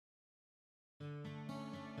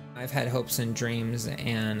I've had hopes and dreams,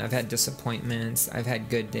 and I've had disappointments. I've had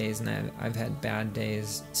good days, and I've had bad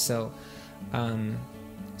days. So, I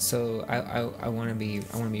want to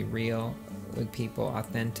be real with people,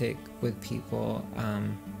 authentic with people.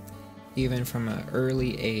 Even from an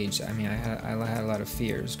early age, I mean, I had a lot of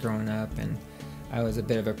fears growing up, and I was a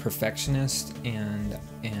bit of a perfectionist, and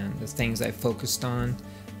the things I focused on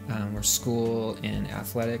were school and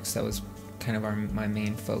athletics. That was kind of my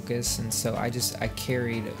main focus, and so I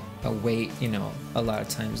carried a weight, a lot of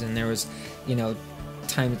times, and there was,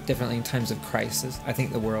 definitely in times of crisis. I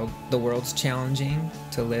think the world's challenging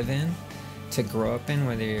to live in, to grow up in,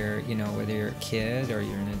 whether you're a kid or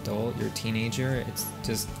you're an adult, you're a teenager. It's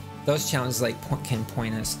just those challenges can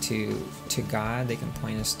point us to God. They can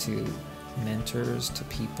point us to mentors, to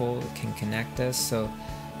people that can connect us. So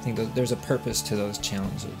I think there's a purpose to those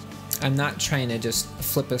challenges. I'm not trying to just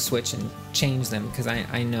flip a switch and change them, because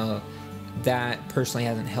I know that personally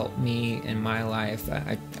hasn't helped me in my life.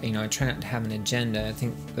 I try not to have an agenda. I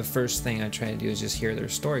think the first thing I try to do is just hear their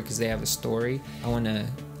story, because they have a story. I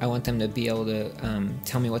want them to be able to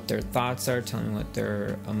tell me what their thoughts are, tell me what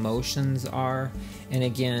their emotions are, and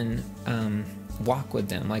again, walk with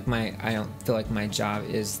them. I don't feel like my job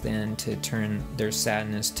is then to turn their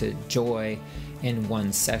sadness to joy in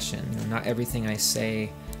one session. Not everything I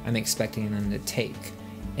say I'm expecting them to take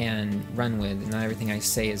and run with. Not everything I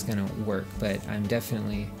say is going to work, but I'm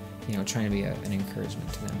definitely, trying to be an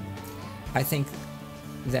encouragement to them. I think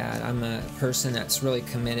that I'm a person that's really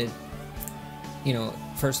committed,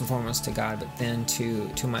 first and foremost to God, but then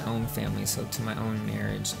to my own family, so to my own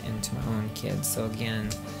marriage and to my own kids. So again,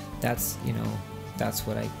 that's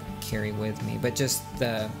what I carry with me. But just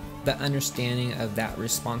the understanding of that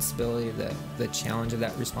responsibility, the challenge of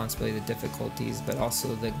that responsibility, the difficulties, but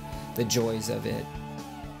also the joys of it.